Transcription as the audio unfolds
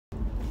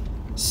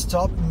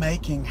Stop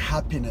making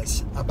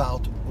happiness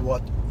about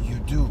what you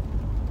do.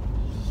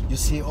 You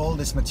see all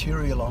this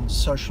material on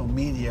social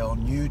media,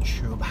 on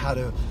YouTube, how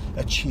to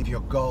achieve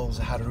your goals,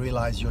 how to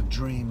realize your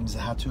dreams,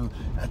 how to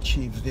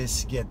achieve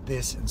this, get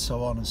this, and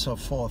so on and so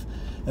forth.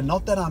 And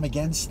not that I'm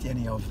against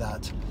any of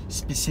that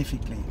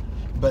specifically,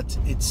 but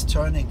it's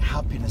turning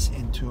happiness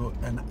into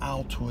an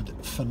outward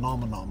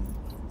phenomenon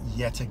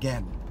yet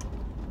again.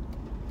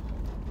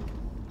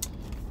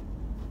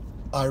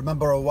 I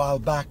remember a while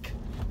back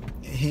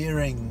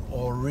hearing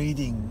or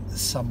reading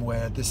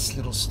somewhere this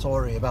little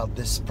story about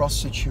this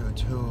prostitute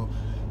who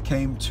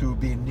came to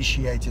be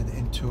initiated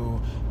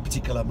into a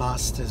particular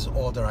master's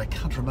order. I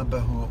can't remember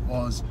who it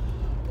was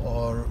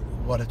or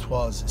what it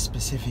was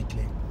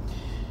specifically.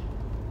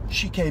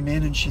 She came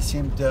in and she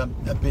seemed a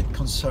bit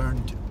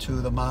concerned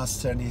to the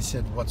master, and he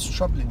said, "What's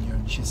troubling you?"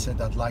 And she said,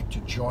 "I'd like to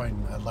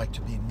join, I'd like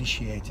to be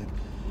initiated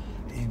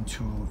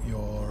into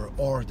your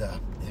order,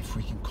 if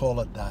we can call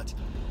it that.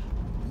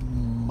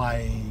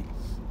 My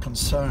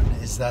concern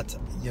is that,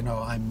 you know,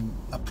 I'm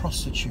a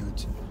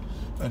prostitute."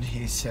 And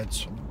he said,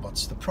 "So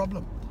what's the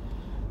problem?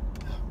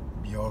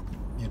 You're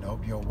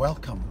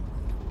welcome."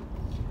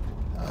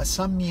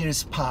 Some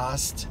years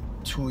passed,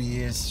 2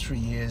 years, 3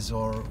 years,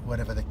 or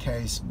whatever the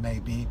case may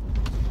be,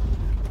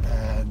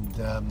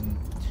 and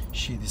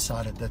she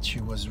decided that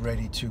she was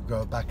ready to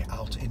go back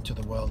out into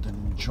the world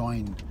and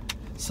join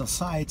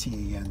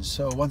society. And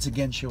so once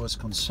again she was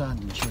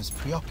concerned and she was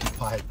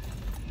preoccupied,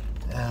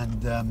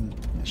 and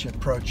she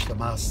approached the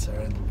master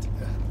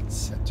and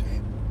said to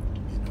him,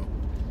 "You know,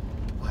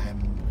 I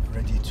am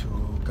ready to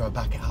go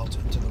back out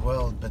into the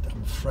world, but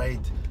I'm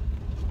afraid,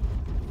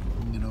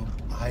 you know,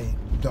 I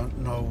don't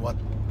know what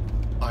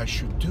I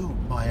should do.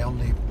 My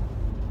only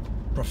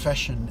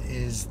profession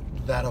is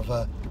that of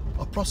a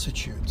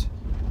prostitute."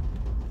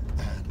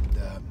 And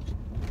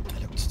I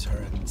looked at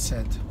her and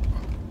said,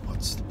 "Well,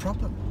 what's the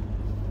problem?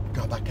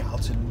 Go back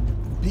out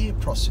and be a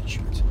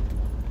prostitute.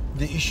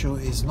 The issue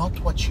is not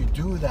what you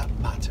do that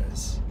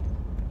matters.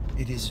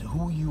 It is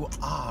who you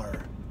are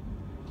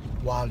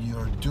while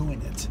you're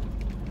doing it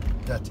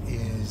that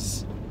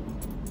is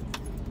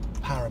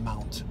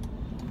paramount."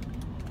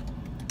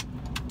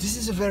 This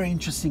is a very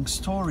interesting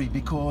story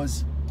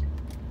because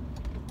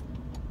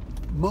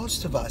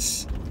most of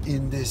us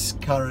in this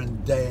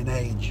current day and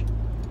age,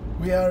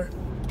 we are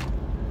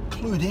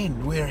clued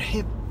in, we're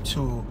hip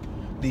to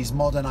these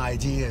modern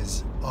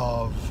ideas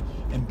of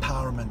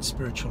empowerment,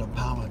 spiritual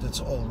empowerment.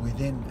 It's all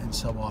within and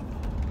so on.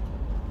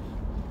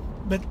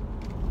 But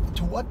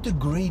to what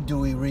degree do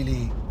we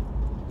really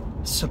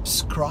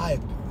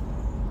subscribe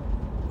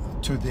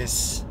to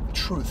this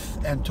truth,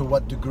 and to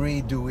what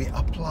degree do we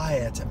apply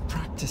it and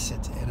practice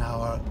it in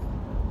our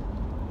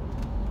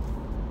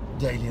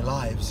daily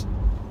lives?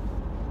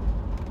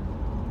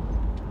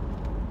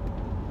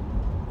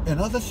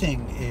 Another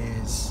thing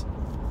is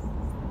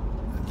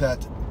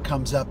that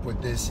comes up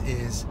with this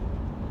is,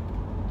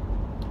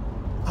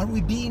 are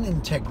we being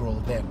integral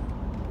then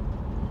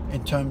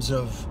in terms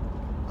of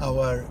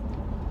our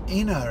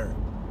inner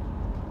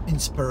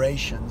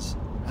inspirations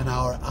and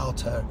our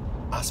outer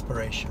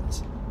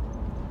aspirations?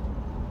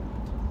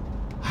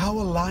 How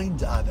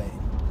aligned are they?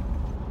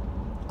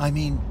 I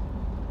mean,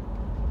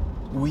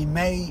 we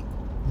may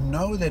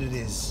know that it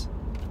is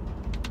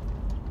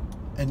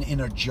an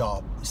inner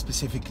job,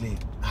 specifically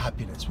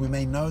happiness. We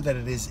may know that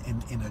it is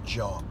an inner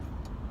job.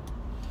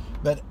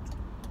 But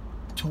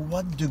to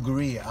what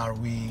degree are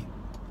we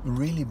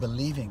really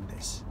believing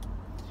this?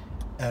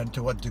 And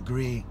to what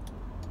degree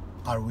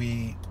are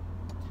we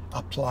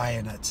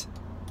applying it,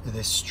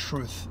 this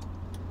truth,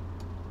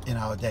 in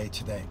our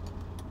day-to-day?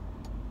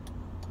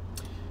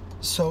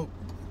 So,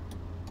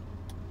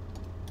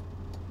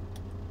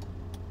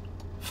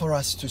 for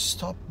us to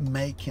stop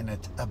making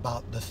it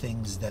about the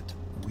things that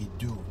we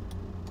do,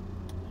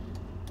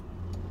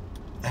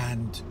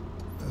 and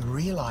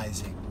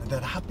realizing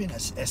that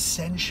happiness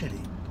essentially,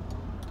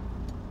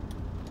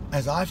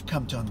 as I've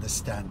come to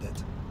understand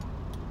it,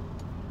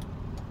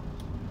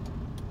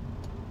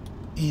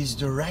 is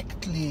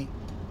directly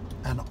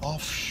an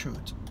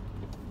offshoot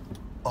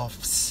of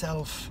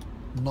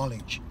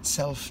self-knowledge,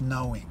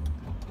 self-knowing.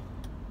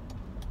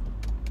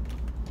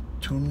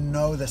 To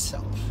know the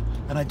self.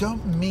 And I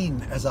don't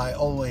mean, as I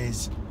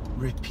always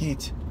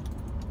repeat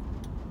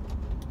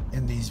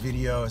in these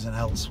videos and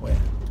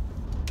elsewhere,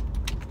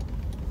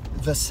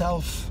 the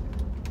self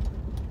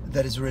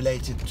that is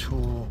related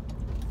to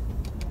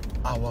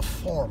our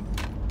form.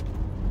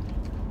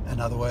 In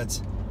other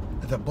words,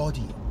 the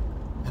body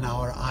and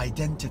our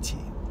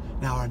identity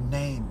and our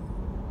name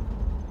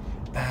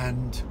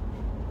and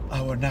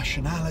our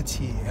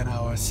nationality and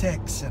our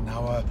sex and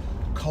our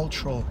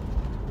cultural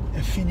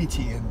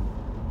affinity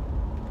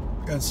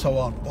and so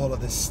on, all of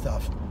this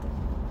stuff.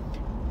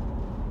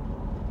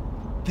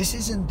 This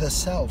isn't the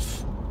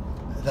self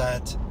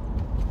that,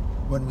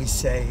 when we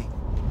say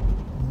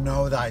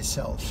know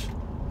thyself,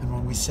 and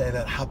when we say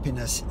that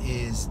happiness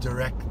is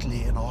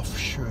directly an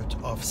offshoot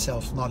of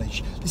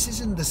self-knowledge, this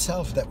isn't the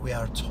self that we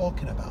are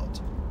talking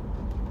about.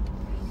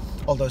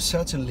 Although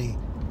certainly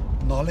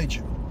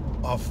knowledge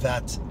of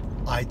that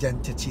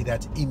identity,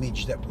 that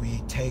image that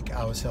we take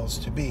ourselves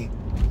to be,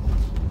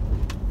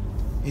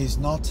 is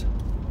not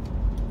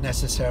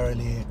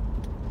necessarily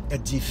a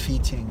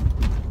defeating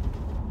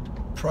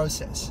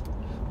process.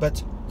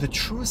 But the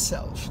true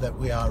self that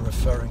we are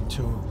referring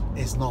to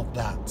is not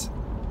that.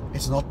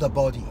 It's not the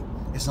body,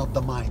 it's not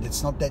the mind,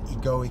 it's not that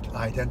egoic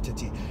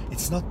identity,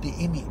 it's not the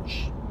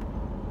image.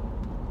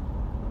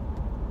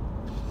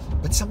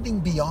 But something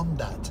beyond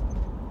that,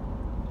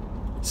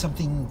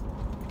 something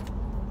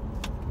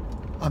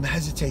I'm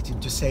hesitating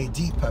to say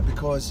deeper,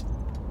 because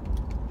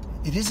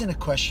it isn't a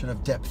question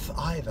of depth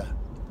either,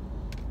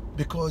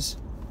 because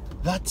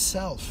that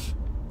self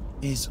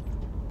is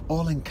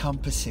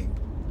all-encompassing.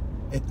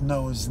 It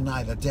knows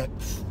neither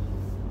depth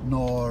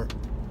nor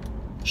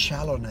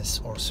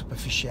shallowness or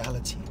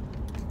superficiality.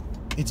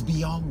 It's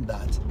beyond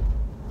that.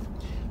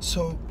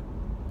 So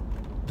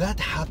that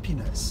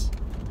happiness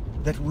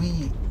that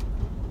we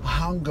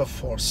hunger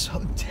for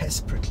so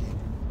desperately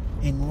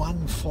in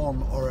one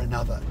form or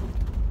another,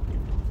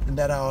 and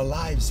that our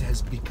lives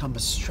has become a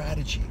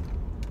strategy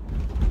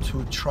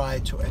to try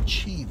to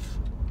achieve,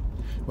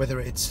 whether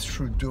it's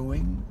through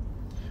doing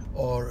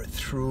or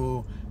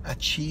through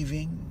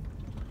achieving,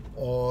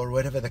 or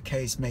whatever the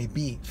case may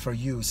be for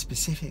you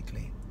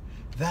specifically,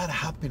 that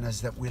happiness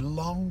that we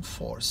long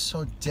for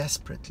so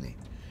desperately,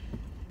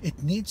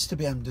 it needs to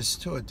be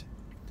understood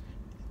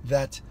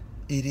that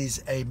it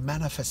is a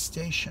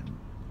manifestation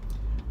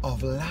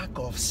of lack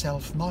of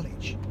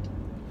self-knowledge.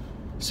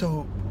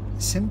 So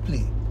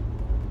simply,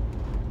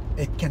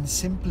 it can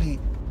simply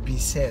be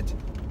said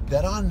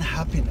that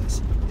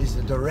unhappiness is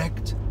a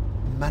direct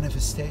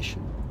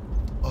manifestation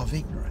of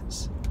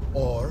ignorance,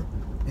 or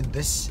in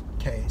this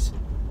case,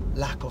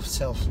 lack of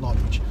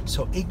self-knowledge.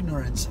 So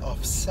ignorance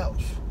of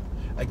self.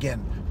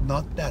 Again,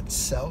 not that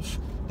self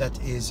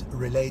that is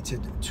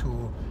related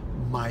to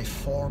my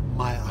form,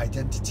 my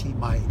identity,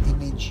 my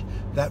image,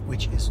 that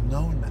which is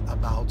known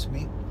about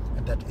me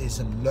and that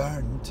is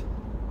learned,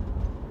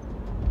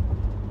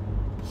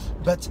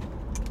 but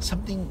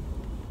something,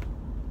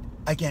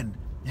 again,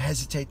 I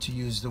hesitate to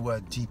use the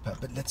word deeper,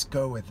 but let's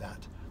go with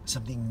that.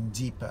 Something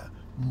deeper,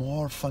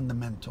 more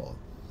fundamental.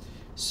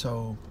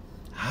 So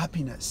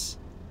happiness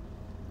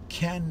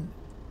can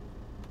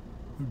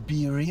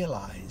be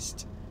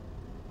realized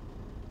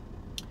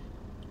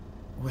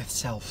with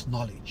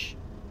self-knowledge.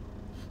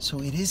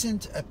 So it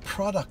isn't a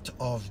product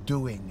of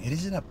doing, it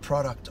isn't a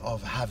product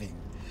of having.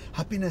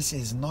 Happiness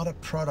is not a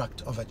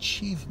product of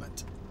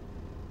achievement.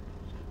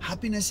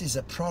 Happiness is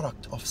a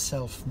product of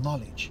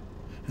self-knowledge.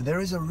 And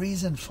there is a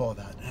reason for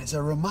that, and it's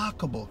a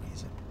remarkable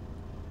reason.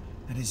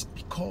 It is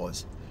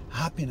because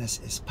happiness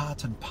is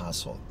part and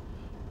parcel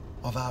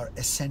of our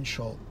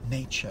essential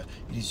nature.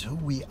 It is who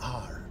we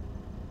are.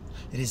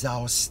 It is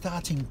our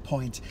starting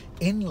point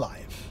in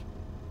life.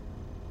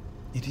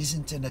 It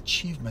isn't an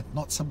achievement,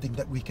 not something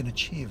that we can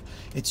achieve.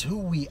 It's who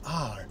we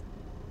are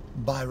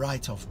by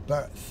right of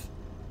birth.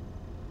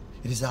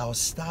 It is our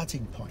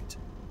starting point.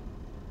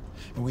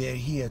 And we are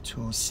here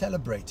to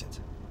celebrate it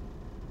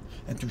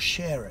and to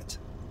share it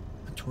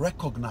and to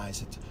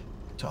recognize it,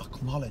 to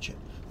acknowledge it,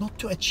 not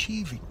to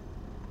achieve it.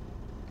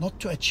 Not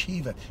to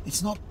achieve it.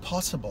 It's not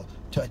possible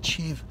to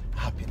achieve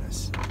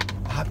happiness.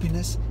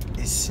 Happiness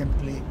is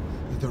simply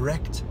a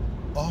direct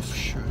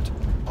offshoot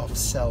of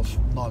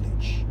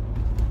self-knowledge.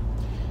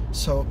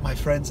 So, my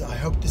friends, I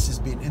hope this has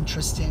been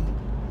interesting.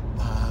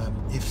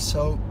 If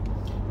so,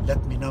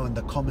 let me know in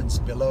the comments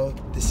below.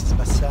 This is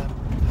Bassam.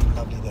 Have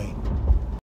a lovely day.